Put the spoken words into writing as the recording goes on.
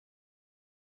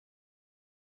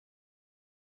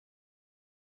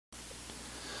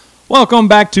Welcome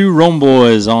back to Rome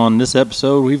Boys. On this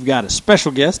episode, we've got a special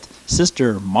guest,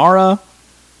 Sister Mara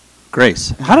Grace.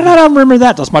 How did I not remember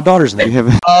that? That's my daughter's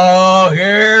name. Oh,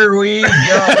 here we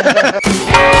go.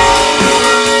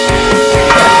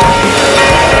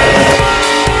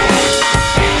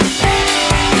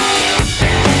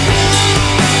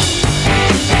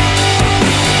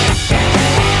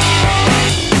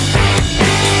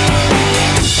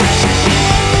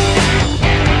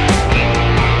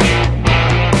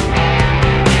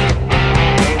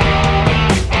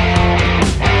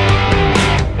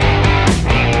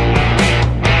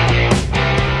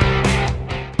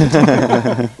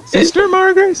 Sister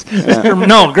Mara Grace?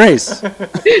 No, Grace.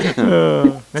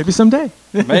 Maybe someday.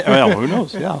 Well, who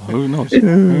knows? Yeah, who knows?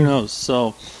 Who knows?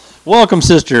 So, welcome,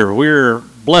 sister. We're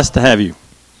blessed to have you.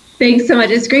 Thanks so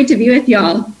much. It's great to be with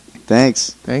y'all.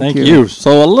 Thanks. Thank you.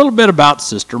 So, a little bit about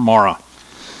Sister Mara.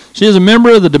 She is a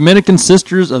member of the Dominican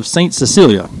Sisters of St.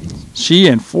 Cecilia. She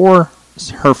and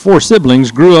her four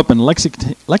siblings grew up in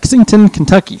Lexington,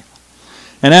 Kentucky,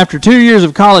 and after 2 years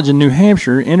of college in New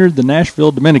Hampshire, entered the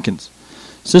Nashville Dominicans.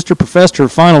 Sister professed her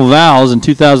final vows in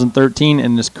 2013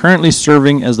 and is currently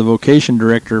serving as the vocation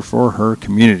director for her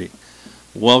community.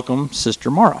 Welcome,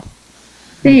 Sister Mara.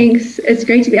 Thanks. It's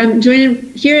great to be. I'm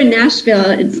joining here in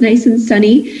Nashville. It's nice and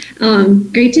sunny.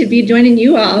 Great to be joining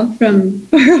you all from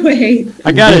far away.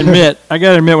 I gotta admit,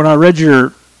 when I read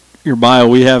your bio,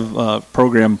 we have a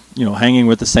program, Hanging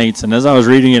with the Saints, and as I was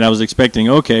reading it, I was expecting,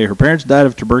 okay, her parents died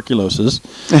of tuberculosis,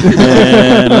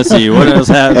 and let's see, what else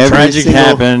happened? Tragic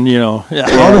happened, Yeah.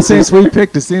 All the saints we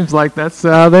picked, it seems like that's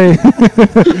how they...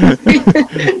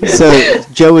 So,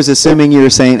 Joe was assuming you're a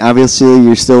saint. Obviously,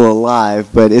 you're still alive,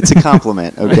 but it's a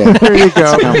compliment, okay? There you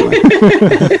go.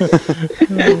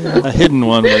 A hidden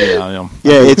one. Yeah,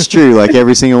 it's true. Like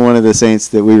every single one of the saints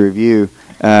that we review,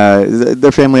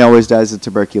 their family always dies of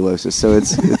tuberculosis, so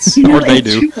it's or they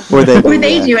do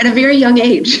at a very young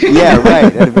age. Yeah,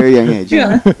 right, at a very young age.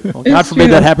 Yeah. Well, God forbid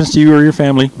that happens to you or your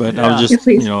family, but I was just,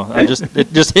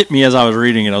 it just hit me as I was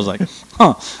reading it. I was like,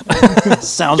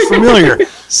 sounds familiar.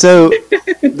 So,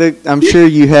 I'm sure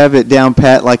you have it down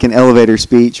pat like an elevator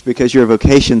speech because you're a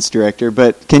vocations director.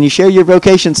 But can you share your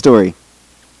vocation story?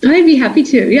 I'd be happy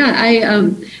to.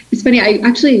 Yeah, it's funny. I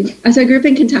grew up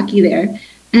in Kentucky there,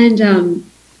 and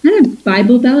had a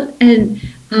Bible Belt, and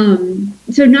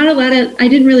so I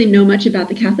didn't really know much about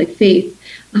the Catholic faith.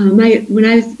 When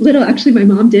I was little, actually, my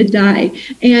mom did die,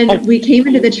 and we came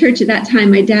into the church at that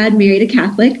time. My dad married a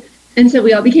Catholic, and so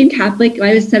we all became Catholic.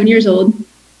 I was 8 years old,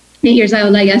 I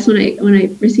guess, when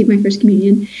I received my first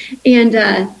communion, and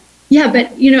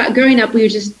but growing up, we were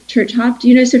just church hopped,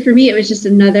 So for me, it was just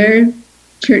another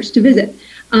church to visit.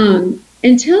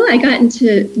 Until I got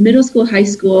into middle school, high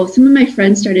school, some of my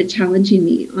friends started challenging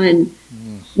me on,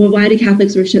 well, why do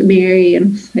Catholics worship Mary? And I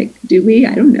was like, do we?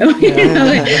 I don't know.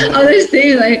 All those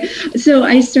things. So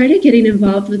I started getting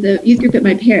involved with the youth group at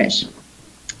my parish.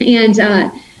 And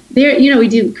there, we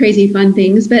do crazy fun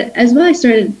things. But as well, I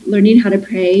started learning how to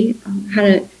pray, how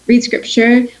to read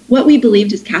scripture, what we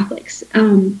believed as Catholics.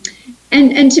 And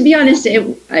to be honest,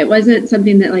 it wasn't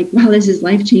something that like, wow, this is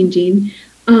life-changing.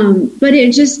 But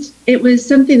it was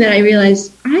something that I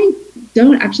realized I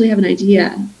don't actually have an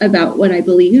idea about what I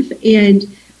believe, and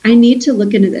I need to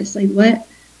look into this. Like,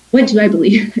 what do I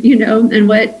believe, and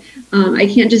what, I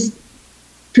can't just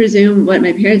presume what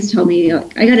my parents tell me.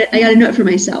 Like, I gotta know it for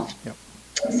myself. Yep.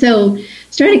 So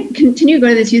continue to go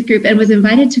to this youth group and was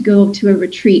invited to go to a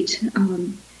retreat.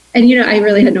 And, I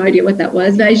really had no idea what that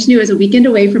was, but I just knew it was a weekend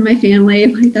away from my family.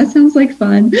 I'm like, that sounds like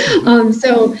fun.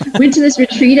 So went to this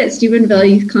retreat at Steubenville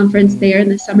Youth Conference there in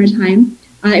the summertime.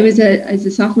 I was a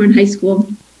sophomore in high school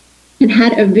and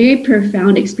had a very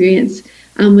profound experience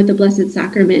with the Blessed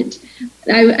Sacrament.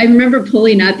 I remember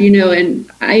pulling up, and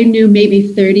I knew maybe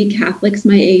 30 Catholics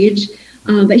my age,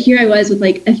 but here I was with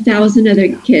like 1,000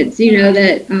 other kids,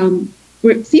 that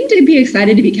seemed to be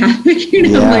excited to be Catholic,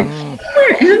 Yeah. Like,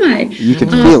 where am I? You can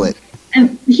feel it.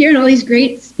 And hearing all these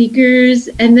great speakers,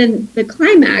 and then the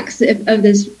climax of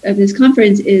this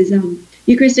conference is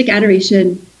Eucharistic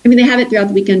adoration. I mean, they have it throughout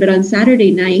the weekend, but on Saturday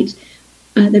night,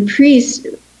 the priest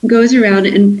goes around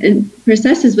and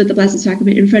processes with the Blessed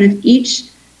Sacrament in front of each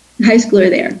high schooler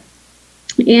there.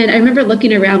 And I remember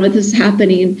looking around with this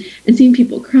happening and seeing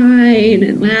people crying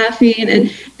and laughing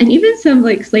and even some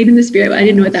like slain in the spirit. I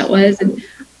didn't know what that was. And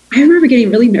I remember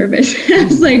getting really nervous. I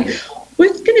was like,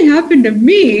 what's going to happen to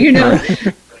me? And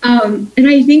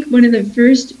I think one of the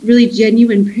first really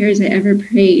genuine prayers I ever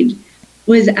prayed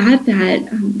was at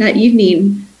that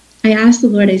evening. I asked the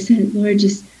Lord, I said, Lord,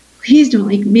 just please don't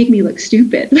make me look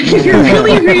stupid. Like, if you're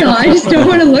really real, I just don't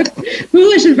want to look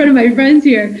foolish in front of my friends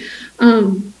here.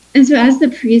 and so as the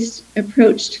priest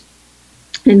approached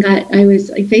and I was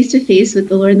like face to face with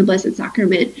the Lord in the Blessed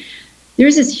Sacrament, there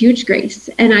was this huge grace.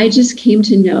 And I just came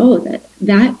to know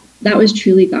that was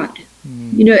truly God.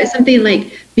 You know, it's something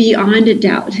like beyond a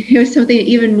doubt. It was something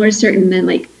even more certain than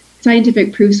like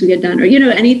scientific proofs we had done, or, you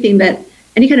know, any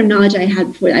kind of knowledge I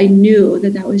had before. I knew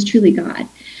that was truly God.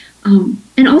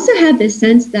 And also had this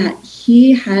sense that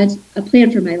he had a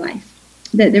plan for my life,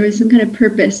 that there was some kind of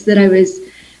purpose that I was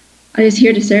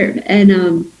here to serve.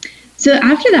 And so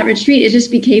after that retreat, it just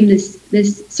became this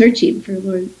searching for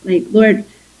Lord,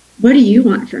 what do you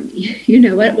want from me? You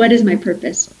know, what is my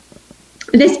purpose?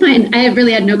 At this point, I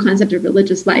really had no concept of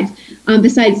religious life,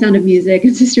 besides Sound of Music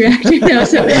and Sister Act, you know,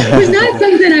 so it was not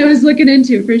something I was looking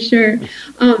into for sure.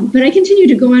 But I continued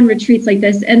to go on retreats like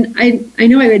this, and I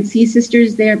know I would see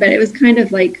sisters there, but it was kind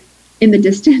of like in the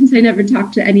distance. I never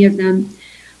talked to any of them.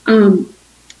 And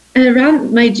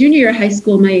around my junior year of high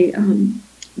school, my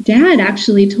dad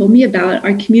actually told me about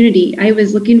our community. I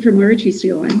was looking for more retreats to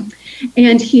go on,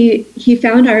 and he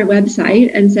found our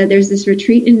website and said there's this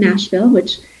retreat in Nashville,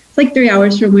 which it's like 3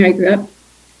 hours from where I grew up.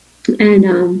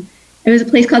 And it was a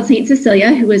place called St.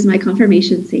 Cecilia, who was my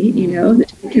confirmation saint, you know, the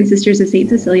Dominican Sisters of St.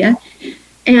 Cecilia.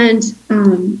 And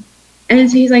so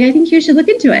he's like, I think you should look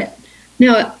into it.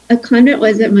 Now, a convent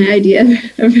wasn't my idea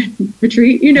of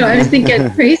retreat. You know, I was thinking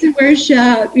praise and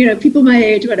worship, you know, people my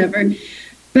age, whatever.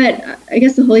 But I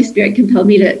guess the Holy Spirit compelled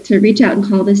me to reach out and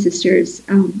call the sisters.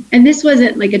 And this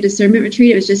wasn't like a discernment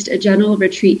retreat. It was just a general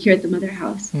retreat here at the Mother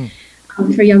House.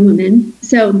 For young women.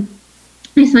 So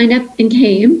I signed up and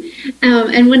came.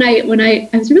 And when I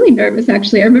was really nervous,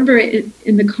 actually. I remember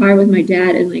in the car with my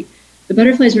dad, and like the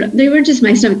butterflies they weren't just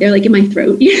my stomach, they were like in my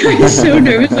throat. You know, I was so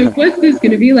nervous, like, what's this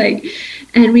going to be like?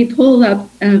 And we pulled up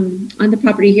on the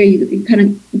property here. You kind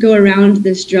of go around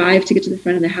this drive to get to the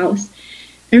front of the house.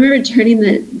 I remember turning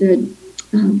the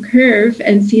curve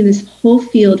and seeing this whole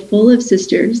field full of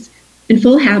sisters in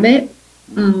full habit,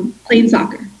 playing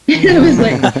soccer. And I was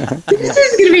like, this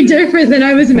is going to be different than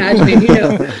I was imagining, you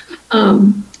know.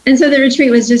 And so the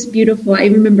retreat was just beautiful. I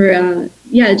remember,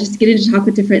 just getting to talk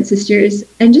with different sisters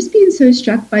and just being so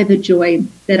struck by the joy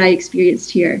that I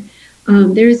experienced here.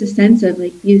 There was a sense of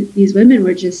like these women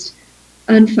were just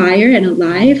on fire and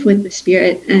alive with the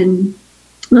Spirit. And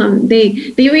they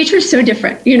each were so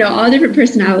different, you know, all different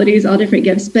personalities, all different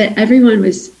gifts, but everyone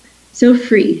was so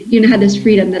free, you know, had this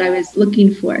freedom that I was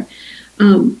looking for.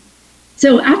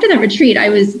 So after that retreat, I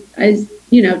was,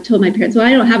 you know, told my parents, well,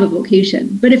 I don't have a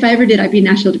vocation, but if I ever did, I'd be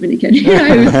National Dominican. You know,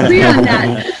 I was clear on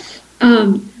that.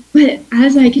 But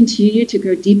as I continued to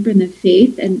grow deeper in the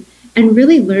faith and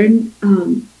really learn,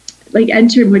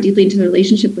 enter more deeply into the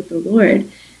relationship with the Lord,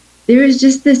 there was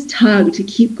just this tug to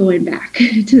keep going back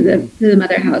to the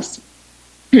Mother House.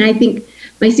 And I think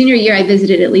my senior year, I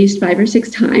visited at least 5 or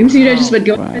 6 times, you know, just would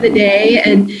go for the day.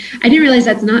 And I didn't realize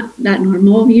that's not that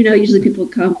normal. You know, usually people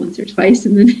come once or twice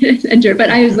and then enter. But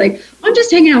I was like, I'm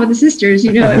just hanging out with the sisters,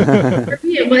 you know. For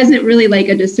me, it wasn't really like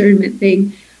a discernment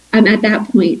thing at that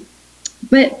point.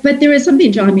 But there was something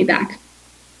drawing me back.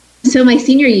 So my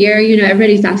senior year, you know,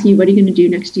 everybody's asking you, what are you going to do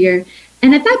next year?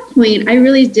 And at that point, I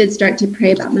really did start to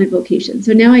pray about my vocation.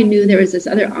 So now I knew there was this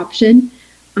other option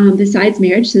besides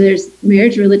marriage. So there's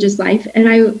marriage, religious life. And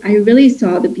I really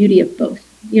saw the beauty of both,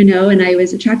 you know, and I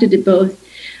was attracted to both.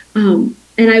 And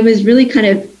I was really kind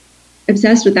of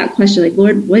obsessed with that question, like,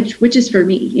 Lord, which is for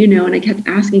me, you know, and I kept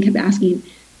asking, and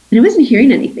I wasn't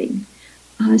hearing anything.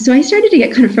 So I started to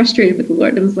get kind of frustrated with the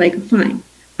Lord. I was like, fine,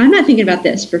 I'm not thinking about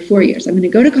this for 4 years. I'm going to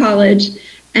go to college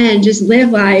and just live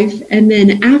life. And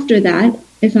then after that,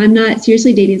 if I'm not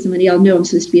seriously dating somebody, I'll know I'm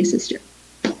supposed to be a sister.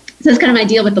 So that's kind of my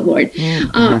deal with the Lord.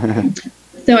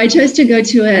 So I chose to go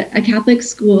to a Catholic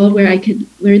school where I could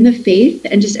learn the faith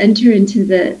and just enter into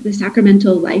the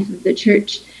sacramental life of the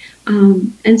church.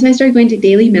 And so I started going to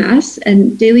daily mass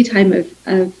and daily time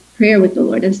of prayer with the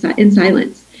Lord in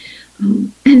silence.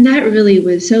 And that really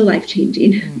was so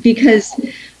life-changing because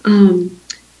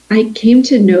I came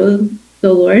to know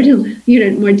the Lord, you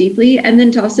know, more deeply, and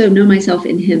then to also know myself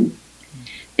in Him.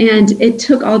 And it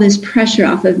took all this pressure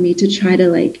off of me to try to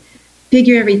like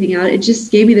figure everything out. It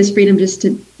just gave me this freedom just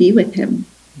to be with Him.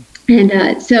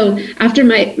 And so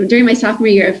during my sophomore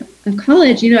year of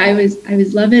college, you know, I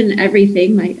was loving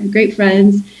everything. I had great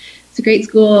friends. It's a great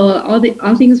school.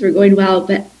 All things were going well,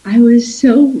 but I was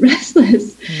so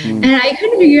restless, and I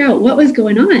couldn't figure out what was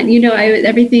going on. You know,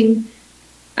 everything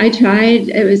I tried,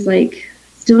 it was like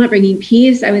still not bringing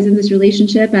peace. I was in this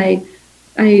relationship. I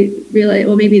realized,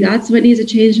 well, maybe that's what needs to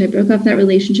change. I broke off that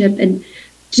relationship, and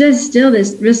just still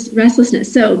this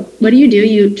restlessness. So what do?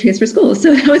 You transfer schools.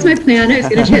 So that was my plan. I was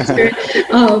going to transfer.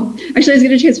 Actually, I was going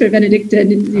to transfer to Benedictine.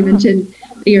 You mentioned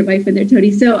your wife in there,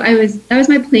 Tony. So that was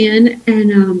my plan,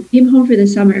 and came home for the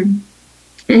summer,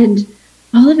 and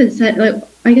all of a sudden,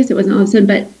 I guess it wasn't all of a sudden,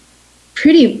 but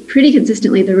pretty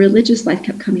consistently, the religious life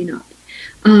kept coming up.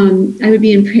 I would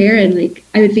be in prayer, and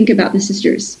I would think about the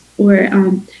sisters. Or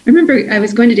I remember I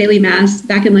was going to daily mass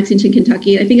back in Lexington,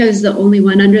 Kentucky. I think I was the only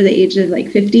one under the age of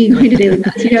 50 going to daily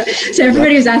mass. So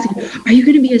everybody was asking, "Are you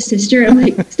going to be a sister?" I'm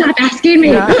like, "Stop asking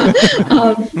me."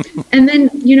 And then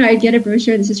I'd get a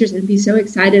brochure of the sisters and be so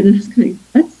excited, and I was going,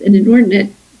 "That's an inordinate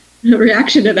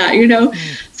reaction to that,"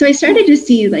 So I started to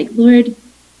see, Lord,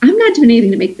 I'm not doing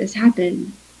anything to make this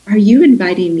happen. Are you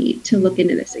inviting me to look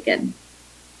into this again?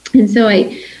 And so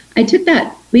I took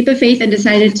that leap of faith and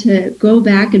decided to go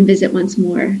back and visit once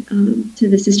more to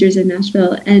the sisters in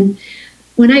Nashville. And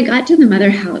when I got to the mother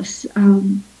house,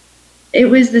 it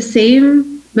was the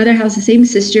same mother house, the same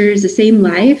sisters, the same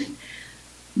life,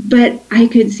 but I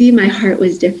could see my heart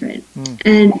was different.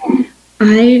 And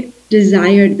I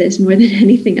desired this more than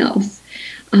anything else.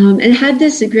 And had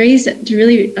this grace to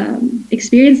really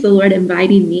experience the Lord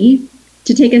inviting me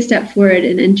to take a step forward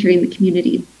in entering the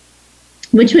community,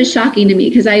 which was shocking to me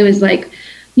because I was like,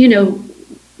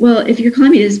 well, if you're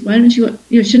calling me this, why don't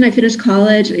you shouldn't I finish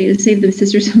college? Save the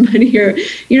sisters some money? Or,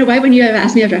 why wouldn't you have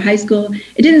asked me after high school?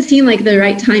 It didn't seem like the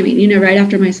right timing, right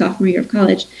after my sophomore year of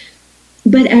college.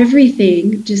 But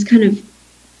everything just kind of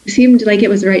seemed like it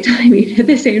was the right timing at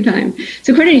the same time.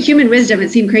 So according to human wisdom, it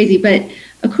seemed crazy. But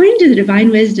according to the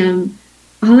divine wisdom,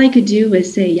 all I could do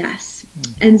was say yes.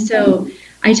 And so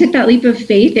I took that leap of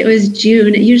faith. It was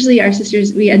June. Usually our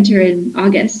sisters, we enter in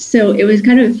August. So it was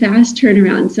kind of a fast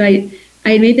turnaround. So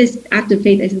I made this act of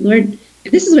faith. I said, Lord,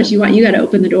 if this is what you want, you got to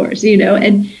open the doors,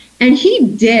 And he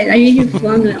did. I mean, he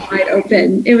flung them wide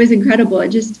open. It was incredible. It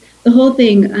just, the whole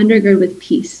thing undergirded with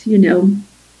peace,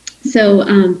 So,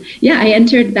 I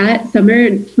entered that summer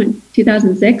in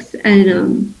 2006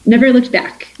 and never looked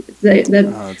back.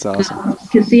 That's awesome.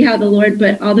 To see how the Lord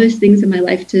put all those things in my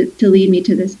life to lead me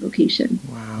to this vocation.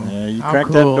 Wow. Yeah, you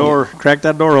cracked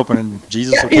that door open, and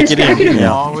Jesus will kick it in.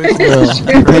 Yeah. Always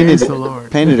will. Praise the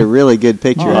Lord. Painted a really good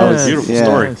picture. Beautiful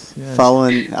story. Yes.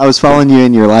 I was following you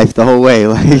in your life the whole way, I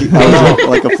was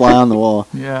like a fly on the wall.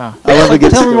 Yeah. I love a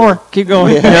good Tell story. me more. Keep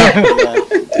going.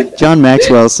 Yeah. John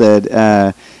Maxwell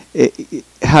said,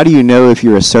 how do you know if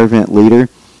you're a servant leader?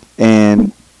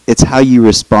 And it's how you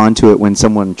respond to it when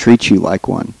someone treats you like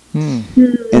one.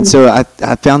 And so I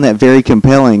found that very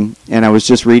compelling, and I was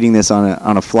just reading this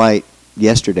on a flight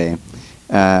yesterday,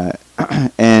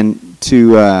 and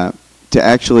to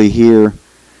actually hear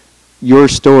your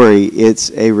story,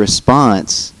 it's a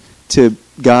response to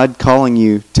God calling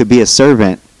you to be a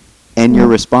servant, and your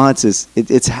response is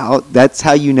that's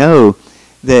how you know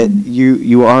that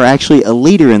you are actually a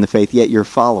leader in the faith, yet you're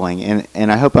following.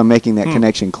 And I hope I'm making that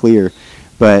connection clear.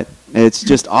 But it's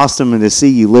just awesome to see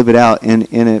you live it out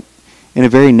in a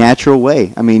very natural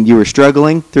way. I mean, you were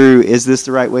struggling through, is this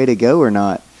the right way to go or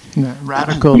not? The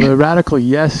radical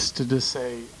yes to just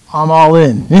say, I'm all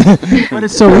in. But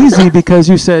it's so easy because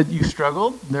you said you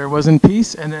struggled, there wasn't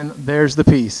peace, and then there's the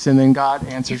peace. And then God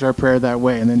answers our prayer that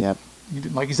way. And then,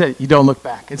 like you said, you don't look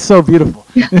back. It's so beautiful.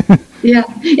 Yeah.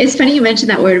 It's funny you mentioned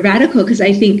that word radical, because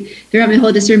I think throughout my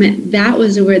whole discernment, that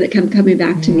was a word that kept coming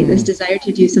back to me, this desire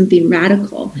to do something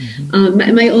radical.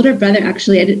 My older brother,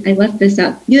 actually, I left this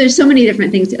out. There's so many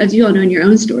different things, as you all know in your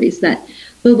own stories, that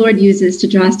the Lord uses to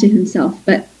draw us to himself.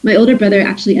 But my older brother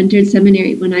actually entered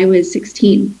seminary when I was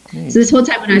 16. So this whole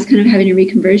time when I was kind of having a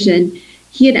reconversion,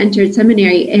 he had entered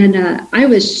seminary, and I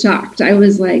was shocked. I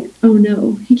was like, oh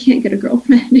no, he can't get a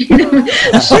girlfriend. Because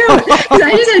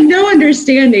I just had no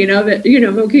understanding of it,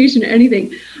 vocation or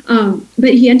anything.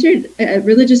 But he entered a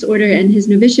religious order, and his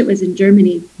novitiate was in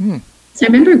Germany. So I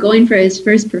remember going for his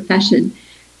first profession,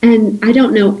 and I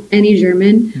don't know any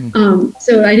German,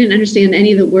 so I didn't understand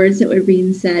any of the words that were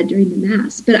being said during the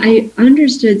Mass. But I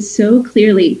understood so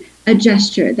clearly a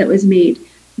gesture that was made.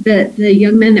 The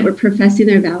young men that were professing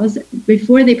their vows,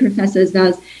 before they profess those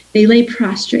vows, they lay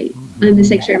prostrate on the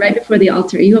sanctuary right before the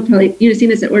altar. You have probably seen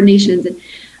this at ordinations,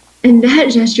 and that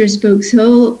gesture spoke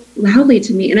so loudly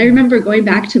to me. And I remember going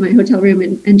back to my hotel room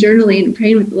and journaling and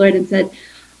praying with the Lord and said,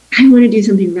 I want to do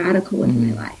something radical with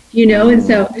my life, And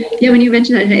so, when you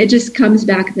mention that, it just comes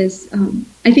back this.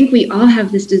 I think we all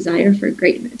have this desire for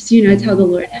greatness. It's how the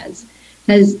Lord has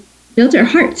built our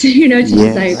hearts, to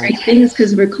desire great things,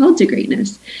 because we're called to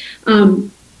greatness.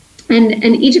 And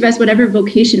each of us, whatever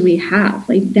vocation we have,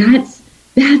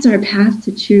 that's our path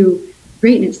to true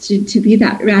greatness, to be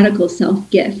that radical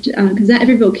self-gift, because that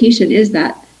every vocation is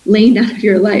that laying down of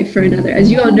your life for another.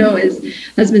 As you all know, as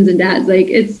husbands and dads, like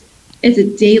it's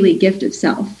a daily gift of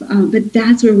self. But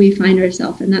that's where we find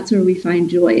ourselves, and that's where we find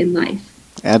joy in life.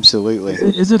 Absolutely.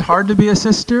 Is it hard to be a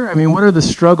sister? I mean, what are the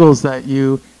struggles that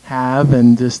you have,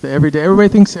 and just the everyday? Everybody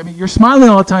thinks, I mean, you're smiling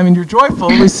all the time and you're joyful.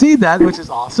 We see that, which is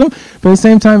awesome. But at the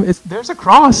same time, there's a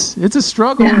cross. It's a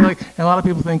struggle. Yeah. And a lot of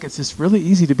people think it's just really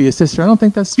easy to be a sister. I don't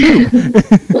think that's true.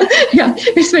 Yeah,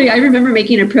 it's funny. I remember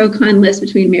making a pro-con list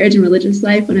between marriage and religious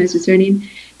life when I was discerning,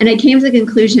 and I came to the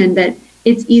conclusion that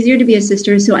it's easier to be a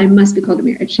sister, so I must be called to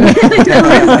marriage.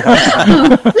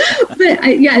 But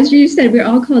as you said, we're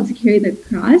all called to carry the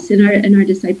cross in our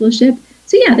discipleship.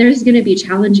 So yeah, there's going to be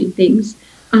challenging things.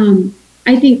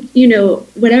 I think,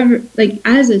 whatever, like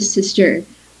as a sister,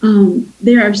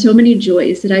 there are so many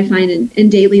joys that I find in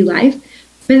daily life.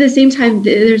 But at the same time,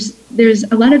 there's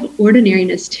a lot of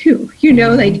ordinariness too.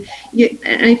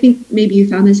 And I think maybe you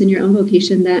found this in your own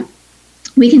vocation, that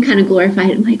we can kind of glorify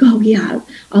it and like, oh yeah,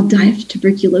 I'll die of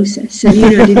tuberculosis and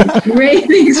do these great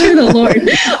things for the Lord.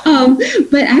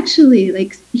 But actually,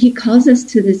 like, he calls us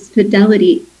to this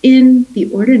fidelity in the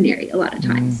ordinary a lot of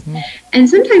times. Mm-hmm. And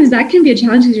sometimes that can be a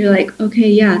challenge because you're like, okay,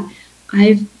 yeah,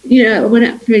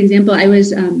 for example, I was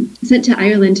sent to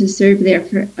Ireland to serve there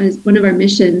as one of our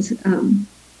missions. And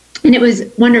it was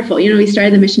wonderful. We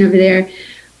started the mission over there,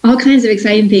 all kinds of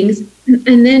exciting things.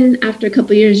 And then after a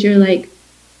couple of years, you're like,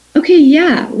 okay,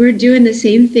 yeah, we're doing the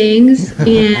same things,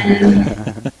 and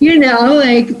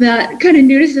like that kind of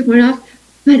newness is worn off.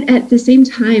 But at the same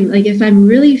time, like if I'm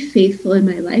really faithful in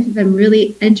my life, if I'm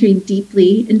really entering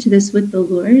deeply into this with the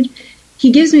Lord,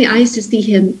 he gives me eyes to see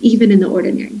him even in the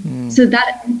ordinary. So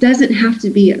that doesn't have to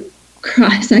be a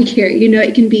cross I carry.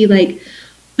 It can be like,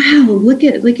 wow, look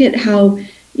at how,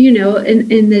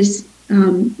 in this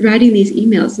writing these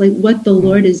emails, like what the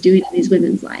Lord is doing in these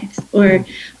women's lives, or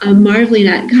marveling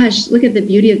at, gosh, look at the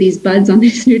beauty of these buds on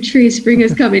these new trees. Spring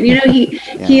is coming. He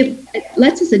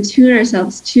lets us attune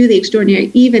ourselves to the extraordinary,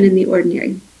 even in the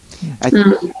ordinary.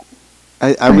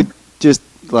 I would just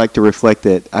like to reflect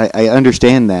that I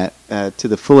understand that to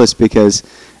the fullest, because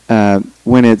when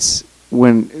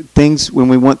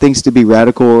we want things to be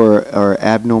radical or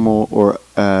abnormal or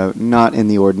not in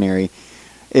the ordinary,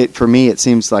 for me, it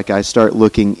seems like I start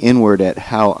looking inward at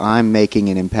how I'm making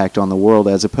an impact on the world,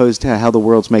 as opposed to how the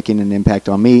world's making an impact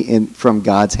on me from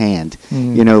God's hand.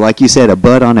 Like you said, a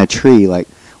bud on a tree. Like,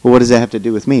 well, what does that have to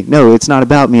do with me? No, it's not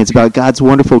about me. It's about God's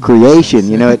wonderful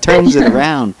creation. It turns it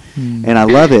around, and I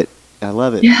love it.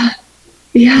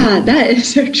 Yeah, that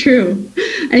is so true.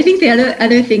 I think the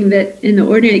other thing that in the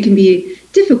ordinary can be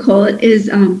difficult is.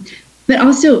 But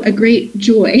also a great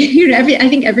joy. I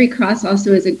think every cross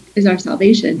also is our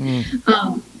salvation.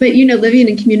 But living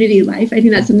in community life, I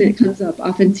think that's something that comes up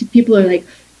often. People are like,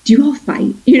 "Do you all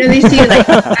fight?" They see like,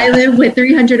 I live with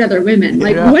 300 other women.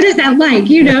 Like, what is that like?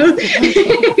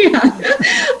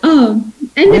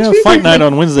 And fight night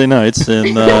on Wednesday nights, and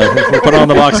we put on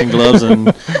the boxing gloves and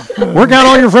work out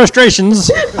all your frustrations.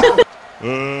 Let's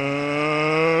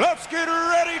get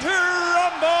ready to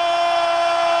rumble.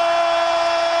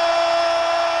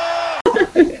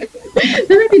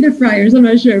 That might be the Friars, I'm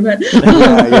not sure, but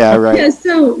yeah, right. Yeah,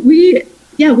 so we're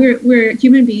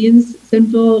human beings,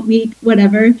 sinful, weak,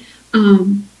 whatever,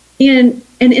 and in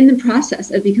the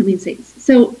process of becoming saints.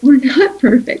 So we're not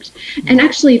perfect, and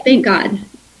actually, thank God,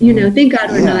 thank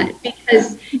God we're not,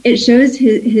 because it shows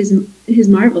his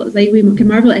marvels. Like we can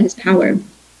marvel at his power,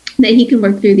 that he can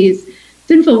work through these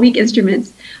sinful, weak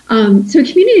instruments. So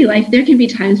community life, there can be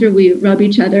times where we rub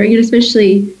each other,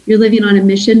 especially you're living on a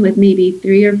mission with maybe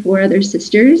 3 or 4 other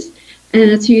sisters, and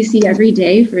that's who you see every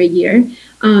day for a year.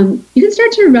 You can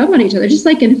start to rub on each other, just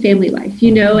like in family life,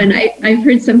 and I've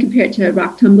heard some compare it to a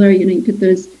rock tumbler. You put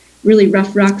those really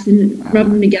rough rocks and rub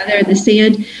them together in the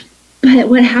sand. But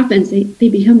what happens, they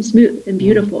become smooth and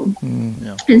beautiful.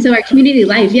 And so our community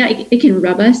life, it can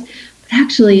rub us.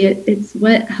 Actually, it's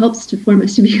what helps to form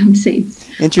us to become saints.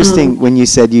 Interesting when you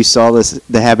said you saw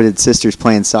the Habited Sisters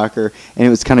playing soccer, and it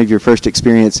was kind of your first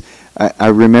experience. I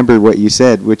remember what you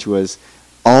said, which was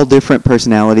all different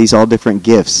personalities, all different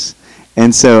gifts.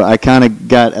 And so I kind of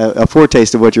got a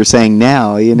foretaste of what you're saying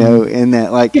now, in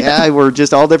that, we're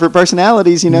just all different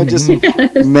personalities, just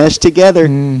meshed together.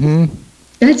 Mm-hmm.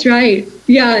 That's right.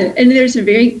 Yeah, and there's a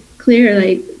very clear,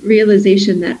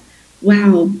 realization that,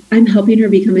 wow, I'm helping her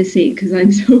become a saint because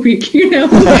I'm so weak, she's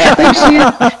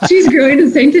growing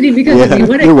in sanctity because of me.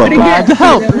 What a gift,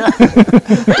 help.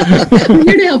 I'm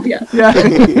here to help you. Yeah.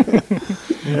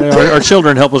 Our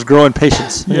children help us grow in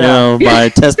patience, by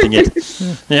testing it.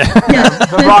 Yeah,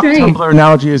 The that's rock right. tumbler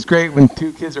analogy is great when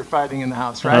two kids are fighting in the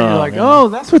house, right? You're like, yeah.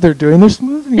 that's what they're doing. They're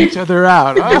smoothing each other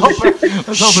out. Let's hope and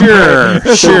pray. Sure.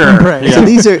 Let's hope and pray. So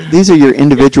these are your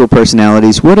individual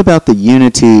personalities. What about the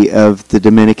unity of the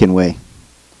Dominican way?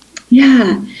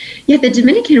 Yeah, the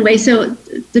Dominican way. So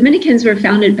Dominicans were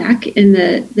founded back in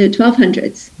the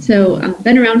 1200s. So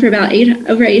been around for about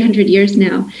over 800 years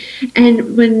now.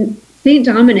 And when Saint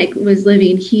Dominic was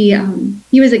living, he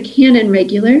was a canon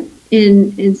regular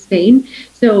in Spain.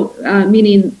 So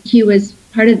meaning he was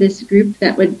part of this group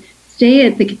that would stay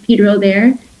at the cathedral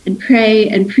there and pray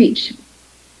and preach.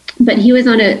 But he was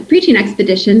on a preaching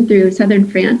expedition through southern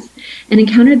France and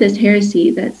encountered this heresy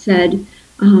that said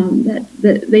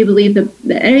that they believed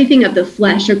that everything of the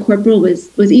flesh or corporal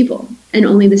was evil and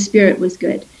only the spirit was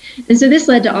good. And so this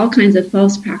led to all kinds of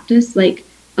false practice, like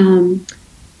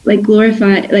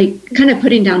glorify, like kind of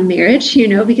putting down marriage,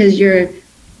 because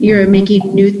you're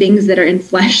making new things that are in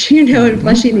flesh, and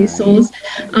fleshing these souls.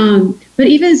 But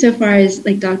even so far as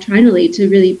like doctrinally to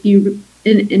really be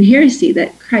in heresy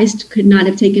that Christ could not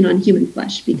have taken on human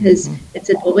flesh because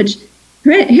it's a which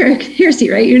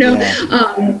heresy, right?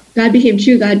 God became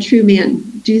true God, true man.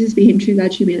 Jesus became true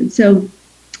God, true man. So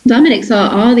Dominic saw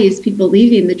all these people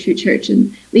leaving the true church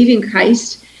and leaving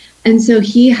Christ. And so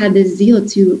he had this zeal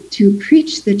to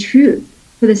preach the truth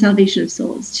for the salvation of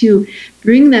souls, to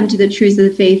bring them to the truths of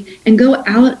the faith and go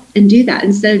out and do that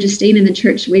instead of just staying in the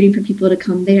church waiting for people to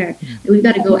come there. We've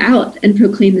got to go out and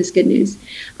proclaim this good news.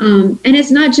 And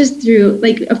it's not just through,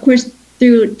 of course,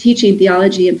 through teaching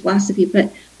theology and philosophy,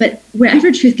 but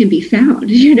wherever truth can be found,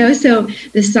 so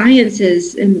the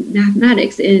sciences and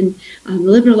mathematics and the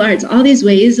liberal arts, all these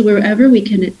ways, wherever we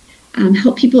can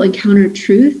help people encounter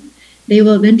truth, they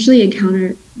will eventually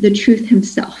encounter the truth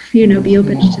himself, be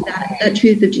open to that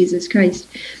truth of Jesus Christ.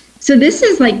 So this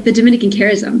is like the Dominican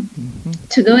charism,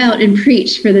 to go out and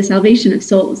preach for the salvation of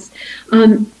souls.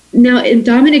 Now,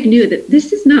 Dominic knew that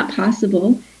this is not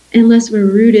possible unless we're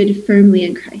rooted firmly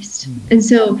in Christ. And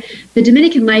so the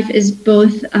Dominican life is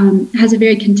both, has a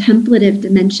very contemplative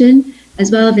dimension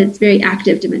as well as its very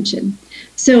active dimension.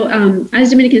 So as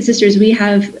Dominican sisters, we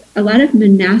have a lot of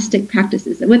monastic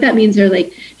practices. And what that means are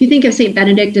if you think of St.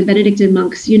 Benedict and Benedictine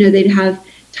monks, they'd have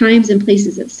times and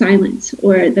places of silence,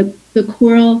 or the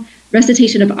choral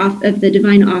recitation of the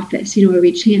divine office, where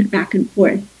we chant back and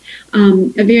forth,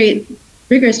 a very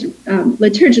rigorous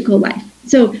liturgical life.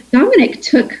 So Dominic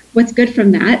took what's good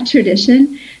from that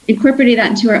tradition, incorporated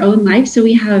that into our own life. So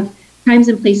we have times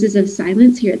and places of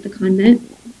silence here at the convent.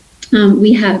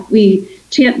 We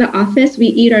chant the office. We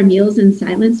eat our meals in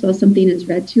silence while something is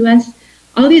read to us.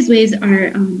 All these ways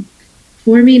are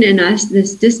forming in us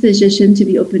this disposition to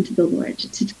be open to the Lord,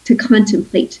 to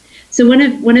contemplate. So one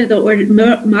of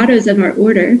the mottos of our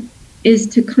order is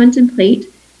to contemplate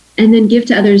and then give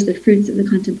to others the fruits of the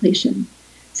contemplation.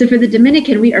 So for the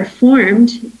Dominican, we are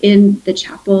formed in the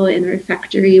chapel, in the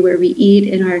refectory, where we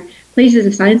eat, in our places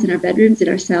of silence, in our bedrooms, in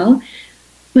our cell.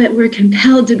 But we're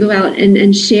compelled to go out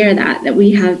and share that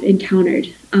we have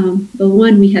encountered, the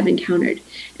one we have encountered.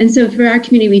 And so for our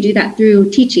community, we do that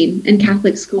through teaching in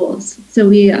Catholic schools. So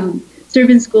we serve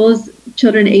in schools,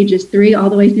 children ages 3 all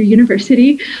the way through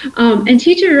university, and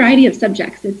teach a variety of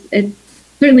subjects. It's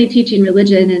certainly teaching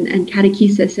religion and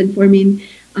catechesis and forming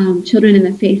children in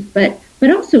the faith, but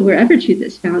also wherever truth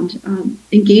is found,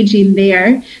 engaging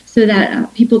there so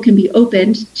that people can be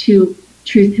opened to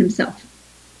truth himself.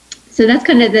 So that's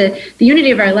kind of the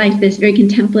unity of our life, this very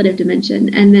contemplative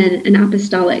dimension, and then an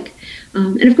apostolic.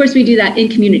 And of course, we do that in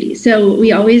community. So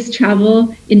we always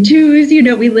travel in twos,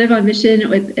 we live on mission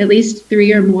with at least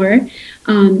 3 or more,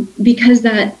 because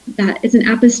that is an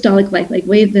apostolic life, like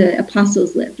way the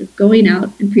apostles lived, of going out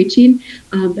and preaching,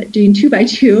 but doing 2 by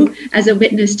 2 as a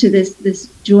witness to this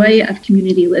joy of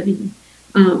community living.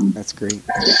 That's great.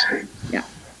 Yeah.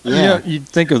 You'd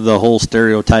think of the whole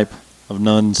stereotype of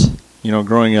nuns.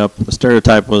 Growing up, the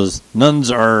stereotype was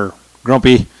nuns are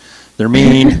grumpy, they're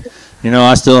mean.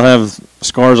 I still have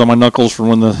scars on my knuckles from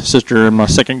when the sister in my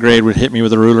 2nd grade would hit me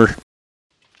with a ruler.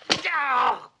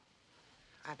 I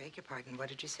beg your pardon, what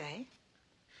did you say?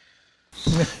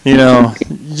 You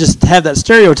just have that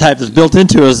stereotype that's built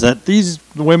into us that these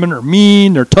women are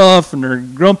mean, they're tough, and they're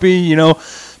grumpy,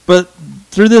 But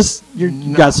through this,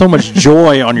 you got so much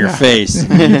joy on your face.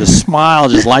 The smile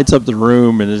just lights up the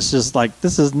room, and it's just like,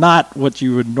 this is not what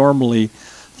you would normally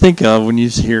think of when you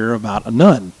hear about a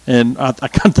nun. And I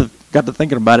got to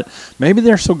thinking about it. Maybe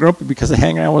they're so grumpy because they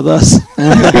hang out with us.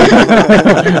 Well,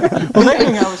 they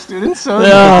hang out with students. So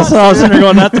yeah, so I was sitting there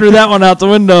going, I threw that one out the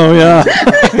window, yeah.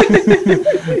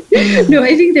 No,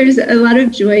 I think there's a lot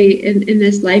of joy in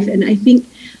this life, and I think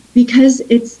because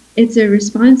it's a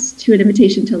response to an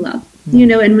invitation to love,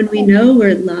 and when we know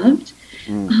we're loved,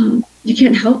 you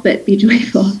can't help but be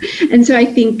joyful. And so I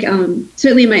think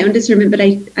certainly in my own discernment, but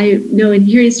I know in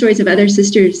hearing stories of other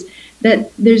sisters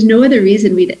that there's no other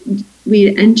reason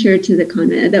we'd enter to the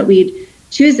convent, that we'd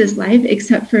choose this life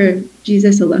except for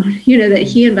Jesus alone, that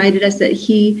he invited us, that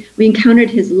we encountered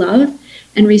his love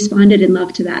and responded in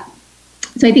love to that.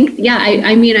 So I think,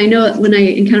 I mean, I know when I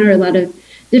encounter a lot of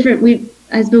different,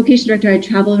 as vocation director, I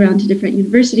travel around to different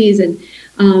universities and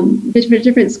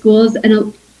different schools,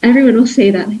 and everyone will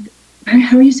say that, like,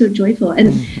 how are you so joyful?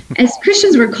 And as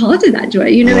Christians, we're called to that joy.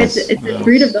 It's the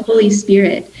fruit of the Holy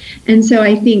Spirit. And so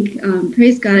I think,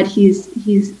 praise God, he's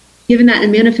given that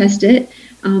and manifest it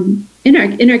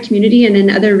in our community and in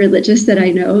other religious that I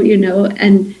know,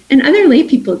 and other lay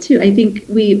people too. I think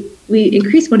we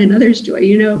increase one another's joy.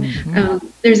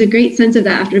 There's a great sense of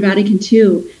that after Vatican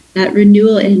II, that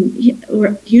renewal and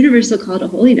universal call to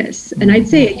holiness, and I'd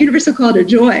say a universal call to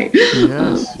joy.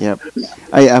 Yes. Yep.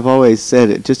 I've always said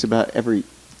it just about every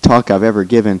talk I've ever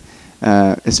given,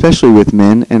 especially with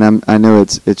men, and I know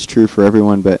it's true for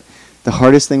everyone, but the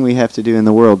hardest thing we have to do in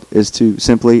the world is to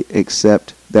simply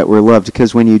accept that we're loved,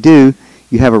 because when you do,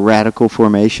 you have a radical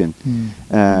formation.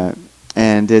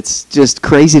 And it's just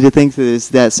crazy to think that it's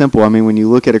that simple. I mean, when you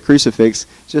look at a crucifix,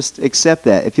 just accept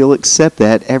that. If you'll accept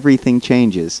that, everything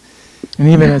changes. And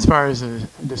even as far as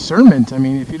discernment, I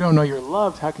mean, if you don't know you're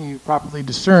loved, how can you properly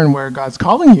discern where God's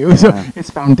calling you? So it's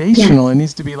foundational. It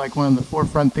needs to be like one of the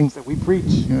forefront things that we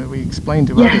preach, that we explain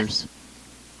to others.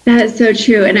 That's so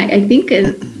true. And I think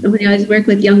when I work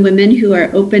with young women who are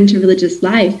open to religious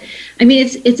life, I mean,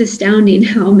 it's astounding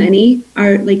how many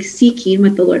are like seeking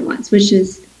what the Lord wants, which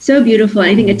is so beautiful.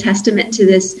 I think a testament to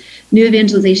this new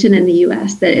evangelization in the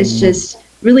U.S. that it's just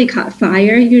really caught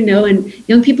fire, and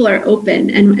young people are open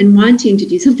and wanting to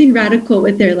do something radical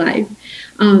with their life.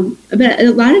 But a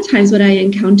lot of times what I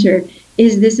encounter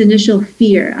is this initial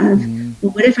fear of,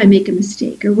 well, what if I make a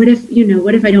mistake? Or what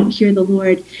if I don't hear the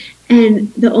Lord?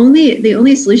 And the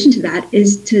only solution to that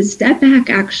is to step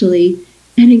back actually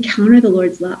and encounter the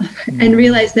Lord's love and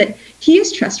realize that he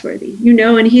is trustworthy,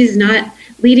 and he's not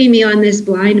leading me on this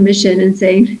blind mission and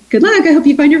saying, good luck, I hope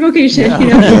you find your vocation.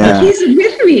 He's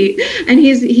with me, and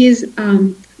he's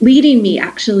leading me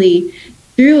actually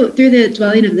through the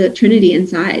dwelling of the Trinity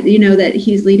inside, that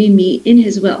he's leading me in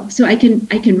his will. So I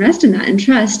can rest in that and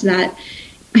trust that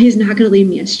he's not going to lead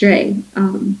me astray.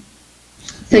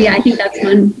 So I think that's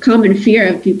one common fear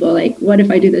of people, like, what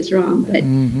if I do this wrong? But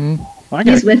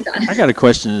he's with us. I got a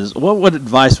question is, what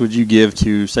advice would you give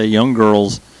to, say, young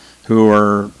girls who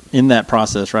are in that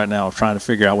process right now of trying to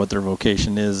figure out what their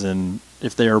vocation is and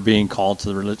if they are being called to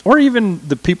the religion, or even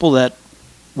the people that,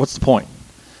 what's the point?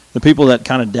 The people that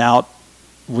kind of doubt,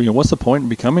 what's the point in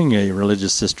becoming a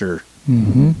religious sister?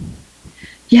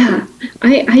 Yeah,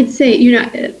 I'd say,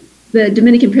 the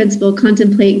Dominican principle,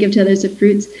 contemplate and give to others the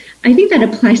fruits. I think that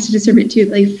applies to discernment too.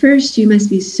 Like, first, you must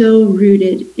be so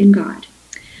rooted in God.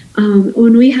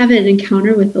 When we have an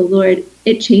encounter with the Lord,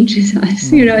 it changes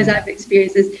us, as I've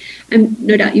experienced this. And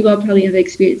no doubt you all probably have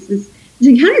experienced this. This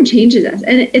encounter changes us.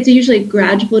 And it's usually a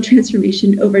gradual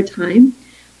transformation over time.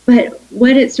 But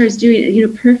what it starts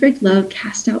doing, perfect love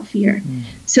casts out fear.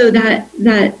 So that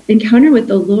encounter with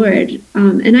the Lord,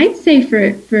 and I'd say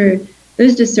for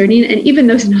those discerning, and even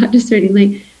those not discerning,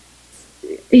 like,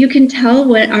 you can tell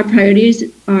what our priorities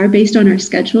are based on our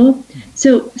schedule.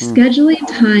 So scheduling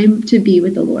time to be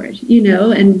with the Lord,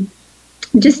 and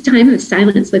just time of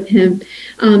silence with him.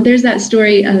 There's that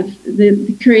story of the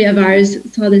curé of ours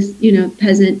saw this,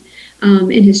 peasant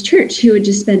in his church who would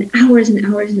just spend hours and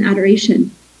hours in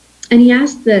adoration. And he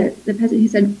asked the peasant, he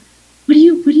said, what do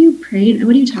you pray? And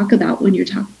what do you talk about when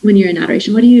you're in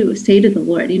adoration? What do you say to the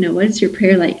Lord? What is your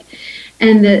prayer like?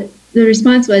 And the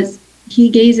response was, he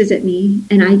gazes at me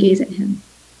and I gaze at him.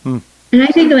 And I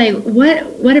think, like,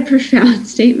 what a profound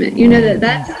statement,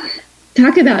 that's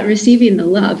talk about receiving the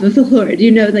love of the Lord,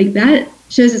 like, that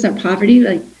shows us our poverty.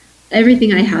 Like,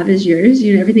 everything I have is yours,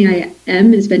 everything I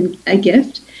am has been a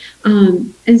gift.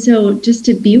 And so just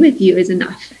to be with you is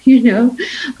enough,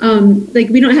 like,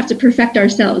 we don't have to perfect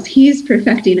ourselves. He's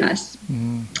perfecting us.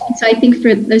 So I think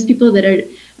for those people that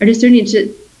are discerning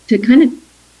to kind of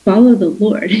follow the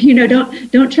Lord,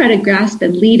 don't try to grasp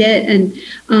and lead it.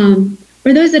 And,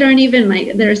 for those that aren't even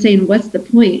that are saying, what's the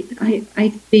point? I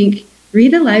think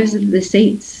read the lives of the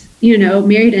saints,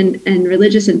 married and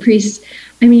religious and priests.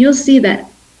 I mean, you'll see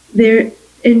that they're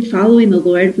in following the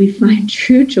Lord, we find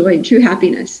true joy, true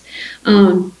happiness.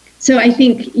 So I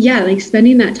think, like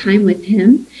spending that time with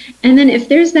him. And then if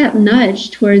there's that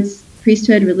nudge towards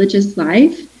priesthood, religious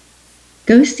life,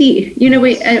 go see,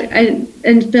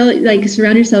 and feel like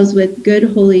surround yourselves with good,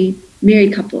 holy,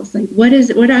 married couples. Like what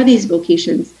are these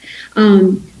vocations?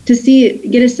 To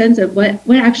get a sense of what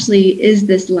actually is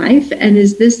this life, and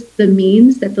is this the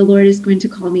means that the Lord is going to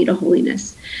call me to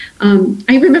holiness?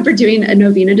 I remember doing a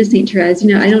novena to St. Therese.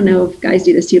 I don't know if guys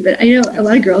do this too, but I know a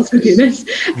lot of girls who do this.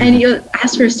 And you'll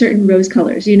ask for certain rose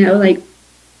colors, like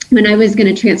when I was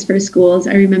going to transfer schools,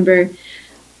 I remember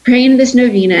praying this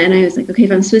novena, and I was like, okay,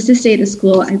 if I'm supposed to stay at the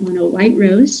school, I want a white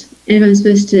rose. And if I'm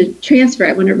supposed to transfer,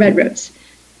 I want a red rose.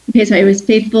 Okay, so I was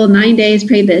faithful 9 days,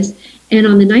 prayed this. And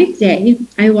on the 9th day,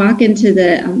 I walk into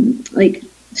the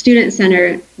student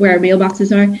center where our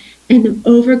mailboxes are, and I'm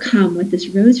overcome with this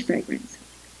rose fragrance.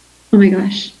 Oh my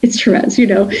gosh, it's Therese,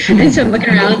 And so I'm looking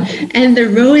around, and the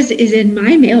rose is in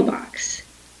my mailbox.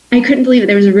 I couldn't believe it.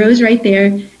 There was a rose right there,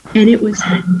 and it was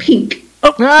pink.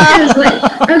 I was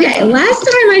like, okay, last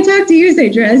time I talked to you,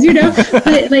 St. Therese,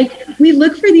 but we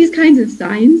look for these kinds of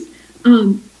signs.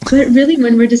 But really,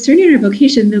 when we're discerning our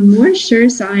vocation, the more sure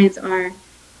signs are,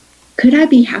 could I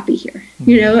be happy here?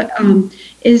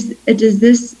 Does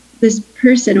this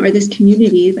person or this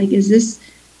community, is this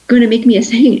going to make me a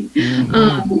saint?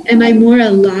 Am I more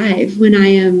alive when I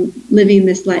am living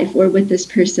this life or with this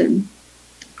person?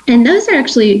 And those are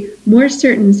actually more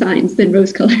certain signs than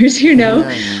rose colors,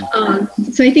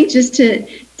 So I think just to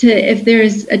if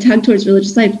there's a tug towards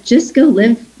religious life, just go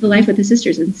live the life with the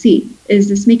sisters and see, is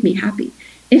this make me happy?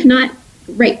 If not,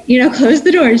 right, close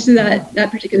the doors to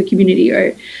that particular community.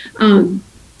 Or,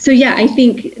 I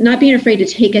think not being afraid to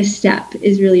take a step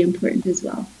is really important as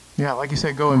well. Yeah, like you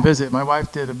said, go and visit. My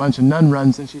wife did a bunch of nun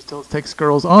runs, and she still takes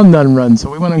girls on nun runs. So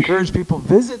we want to encourage people,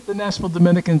 visit the Nashville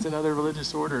Dominicans and other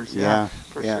religious orders. Yeah,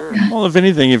 for sure. Well, if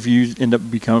anything, if you end up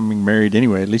becoming married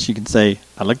anyway, at least you can say,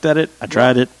 I looked at it, I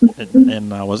tried it,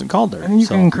 and I wasn't called there. And you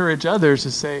can encourage others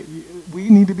to say, we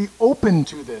need to be open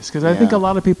to this, because I think a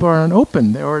lot of people aren't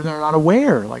open, or they're not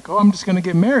aware. Like, I'm just going to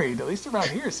get married. At least around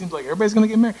here, it seems like everybody's going to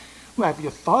get married. Well, have you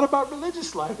thought about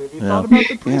religious life? Have you thought about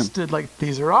the priesthood? Like,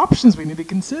 these are options we need to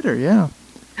consider. Yeah.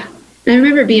 I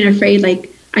remember being afraid,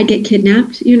 I'd get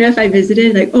kidnapped, if I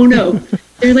visited, oh no,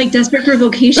 they're desperate for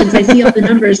vocations. I see all the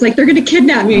numbers, they're going to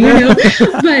kidnap me,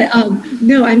 But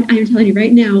no, I'm telling you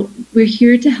right now, we're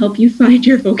here to help you find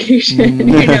your vocation,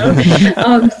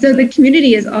 So the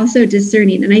community is also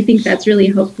discerning. And I think that's really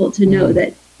helpful to know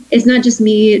that it's not just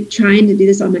me trying to do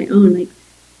this on my own.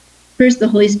 First, the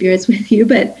Holy Spirit's with you,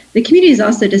 but the community is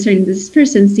also discerning. This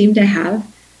person seemed to have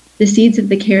the seeds of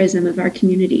the charism of our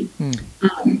community.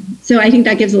 So I think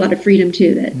that gives a lot of freedom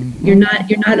too, that you're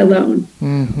not alone.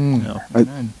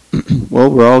 Well,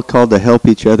 we're all called to help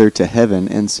each other to heaven,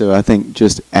 and so I think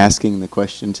just asking the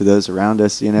question to those around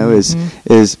us,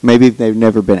 is maybe they've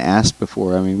never been asked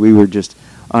before. I mean, we were just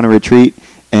on a retreat,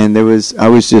 and I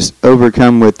was just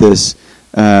overcome with this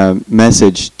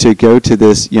message to go to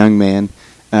this young man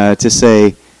to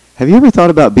say, have you ever thought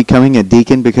about becoming a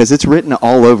deacon? Because it's written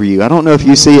all over you. I don't know if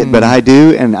you see it, but I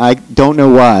do, and I don't know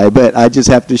why, but I just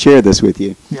have to share this with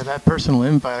you. Yeah, that personal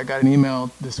invite. I got an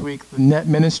email this week. The Net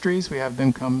Ministries, we have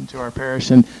them come to our parish,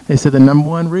 and they said the number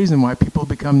one reason why people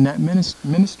become Net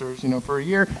ministers, for a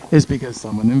year, is because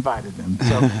someone invited them.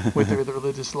 So whether the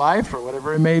religious life or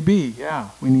whatever it may be,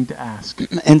 we need to ask.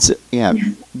 And so,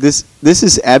 this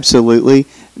is absolutely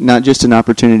not just an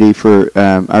opportunity for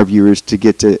our viewers to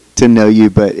get to know you,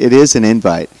 but it is an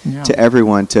invite to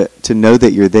everyone to know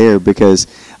that you're there, because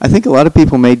I think a lot of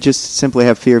people may just simply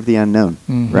have fear of the unknown,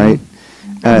 right?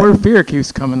 Where fear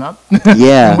keeps coming up.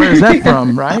 Yeah. Where's that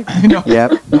from, right? Not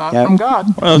from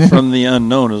God. Well, it's from the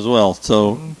unknown as well.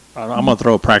 So I'm going to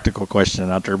throw a practical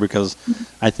question out there, because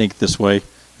I think this way,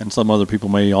 and some other people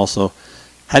may also.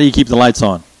 How do you keep the lights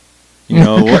on?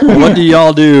 What do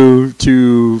y'all do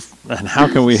and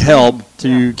how can we help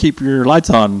to keep your lights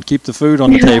on, keep the food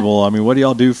on the table? I mean, what do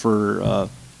y'all do for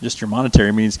just your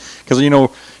monetary means? Because,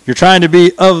 you're trying to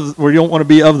be we don't want to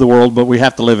be of the world, but we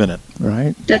have to live in it.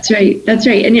 Right. That's right.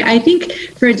 And I think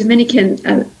for a Dominican,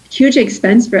 a huge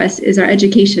expense for us is our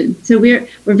education. So we're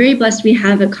very blessed. We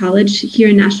have a college here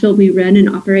in Nashville we run and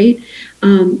operate.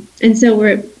 And so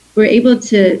we're able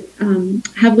to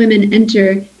have women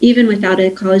enter even without a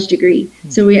college degree.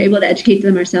 So we're able to educate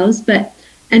them ourselves.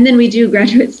 And then we do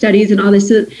graduate studies and all this.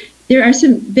 So there are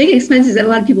some big expenses that a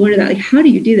lot of people wonder about, how do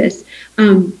you do this?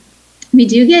 We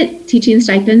do get teaching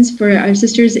stipends for our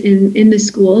sisters in the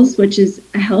schools, which is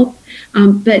a help,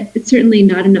 but it's certainly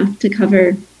not enough to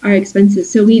cover our expenses.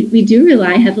 So we do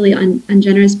rely heavily on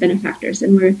generous benefactors,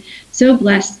 and we're so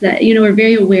blessed that, we're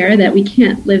very aware that we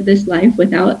can't live this life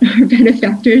without our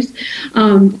benefactors.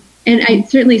 And I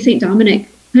certainly, St. Dominic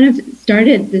kind of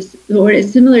started this order,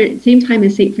 similar, same time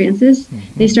as St. Francis.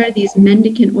 Mm-hmm. They started these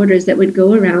mendicant orders that would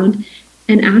go around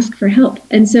and ask for help.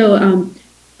 And so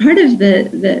part of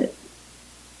the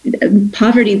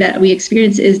poverty that we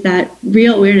experience is that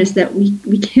real awareness that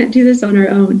we can't do this on our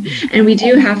own, and we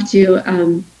do have to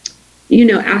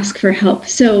ask for help.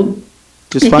 So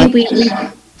just I think we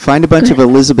find a bunch of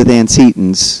Elizabeth Ann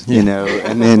Setons,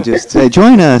 and then just say,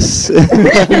 join us. Your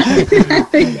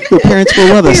parents will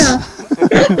love us.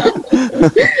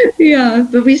 Yeah,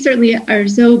 but we certainly are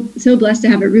so blessed to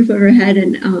have a roof over our head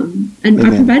and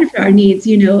are provided for our needs.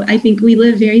 I think we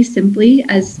live very simply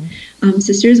as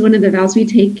sisters. One of the vows we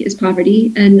take is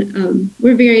poverty, and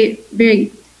we're very,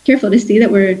 very careful to see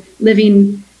that we're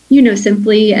living,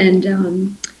 simply.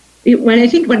 And when I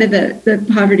think one of the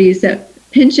poverties that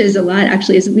pinches a lot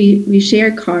actually is we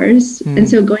share cars, and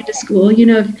so going to school,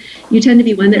 if you tend to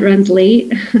be one that runs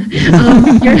late,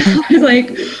 you're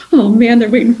like, oh man, they're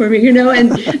waiting for me,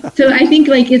 and so I think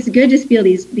it's good to feel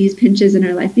these pinches in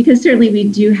our life, because certainly we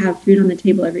do have food on the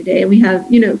table every day, and we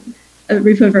have a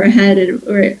roof over our head, and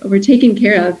we're taken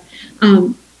care of,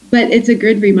 but it's a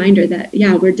good reminder that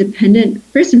we're dependent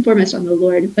first and foremost on the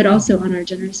Lord, but also on our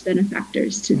generous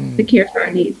benefactors to care for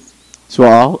our needs. So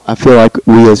I feel like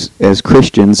we as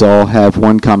Christians all have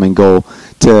one common goal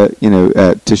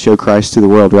to show Christ to the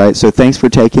world, right? So thanks for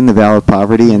taking the vow of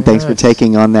poverty, and thanks for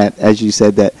taking on that, as you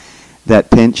said,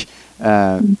 that pinch,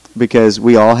 because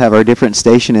we all have our different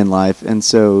station in life, and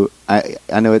so I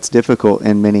know it's difficult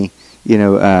in many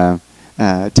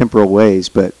temporal ways,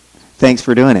 but thanks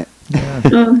for doing it. Yeah.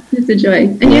 Oh, it's a joy,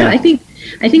 and I think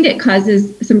it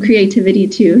causes some creativity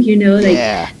too.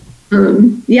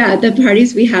 The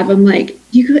parties we have, I'm like,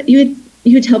 you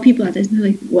would tell people about this, and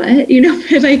they're like, what?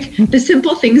 Like the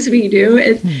simple things we do,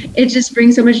 it just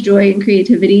brings so much joy and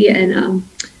creativity, and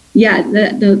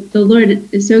the Lord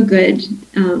is so good.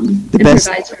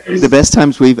 The best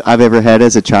times I've ever had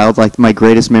as a child, like my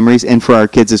greatest memories, and for our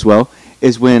kids as well,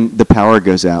 is when the power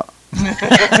goes out.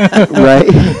 Right?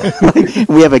 Like,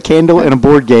 we have a candle and a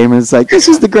board game, and it's like, this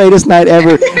is the greatest night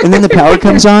ever, and then the power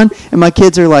comes on, and my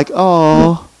kids are like,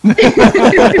 oh. Don't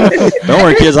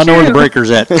worry, kids. I know where the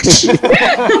breaker's at.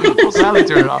 Sally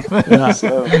turn it off.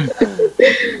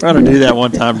 Trying to do that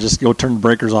one time, just go turn the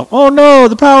breakers off. Oh no,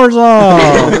 the power's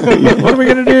off. What are we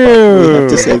gonna do? We have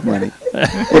to save money.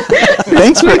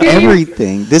 Thanks for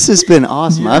everything. This has been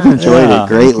awesome. I've enjoyed it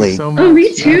greatly. So much. Oh,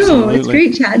 me too. Absolutely. It's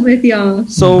great chatting with y'all.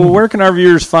 So, where can our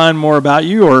viewers find more about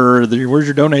you, or where's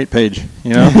your donate page?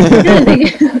 You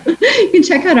can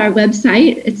check out our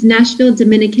website. It's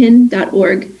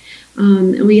NashvilleDominican.org.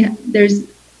 And there's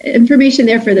information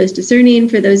there for those discerning,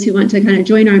 for those who want to kind of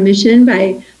join our mission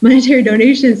by monetary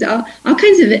donations, all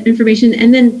kinds of information,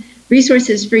 and then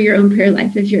resources for your own prayer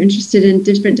life. If you're interested in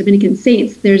different Dominican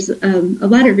saints, there's a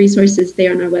lot of resources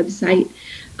there on our website.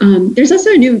 There's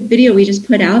also a new video we just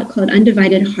put out called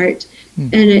Undivided Heart,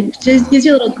 and it just gives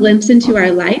you a little glimpse into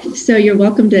our life. So you're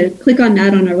welcome to click on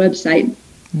that on our website.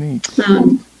 Neat.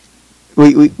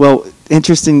 Well,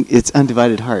 interesting. It's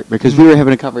Undivided Heart, because we were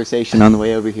having a conversation on the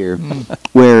way over here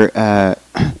where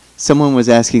someone was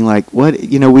asking, like, what,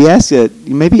 we asked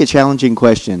maybe a challenging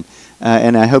question,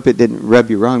 and I hope it didn't rub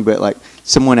you wrong, but like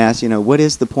someone asked, what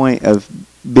is the point of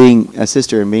being a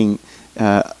sister and being,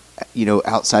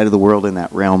 outside of the world in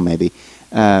that realm, maybe?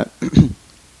 And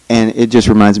it just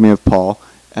reminds me of Paul.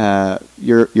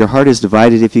 Your heart is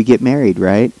divided if you get married,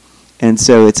 right? And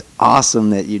so it's awesome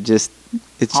that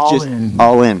it's all just in.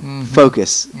 all in. Mm-hmm.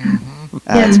 Focus. Mm-hmm.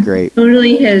 That's great.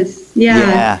 Totally his.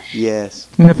 Yeah. Yes.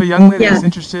 And if a young lady is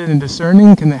interested in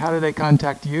discerning, how do they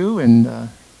contact you? And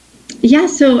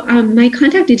so my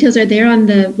contact details are there on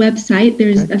the website.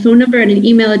 There's a phone number and an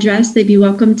email address. They'd be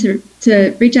welcome to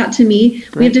reach out to me.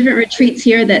 Great. We have different retreats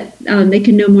here that they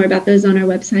can know more about those on our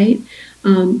website.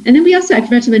 And then I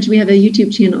forgot to mention, we have a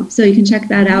YouTube channel, so you can check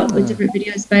that out with different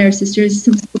videos by our sisters,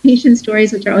 some vocation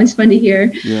stories, which are always fun to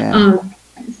hear. Yeah.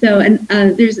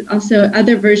 There's also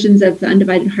other versions of the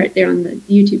Undivided Heart there on the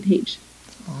YouTube page.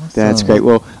 That's great.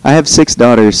 Well, I have 6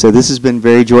 daughters, so this has been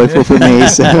very joyful for me.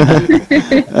 So,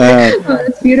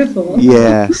 that's beautiful.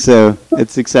 yeah, so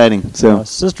it's exciting. So,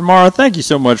 Sister Mara, thank you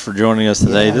so much for joining us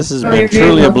today. Yeah. This has Oh, been you're very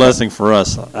truly a welcome. blessing for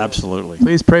us. Absolutely.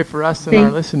 Please pray for us and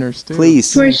our listeners, too.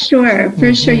 please. For sure.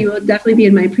 For sure. You will definitely be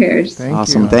in my prayers. Thank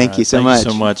Awesome. you. Thank you so much. Thank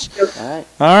you so much. All right.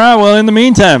 All right. Well, in the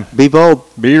meantime, Be bold.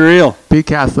 be real. Be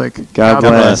Catholic. God God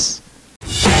bless.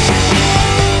 bless.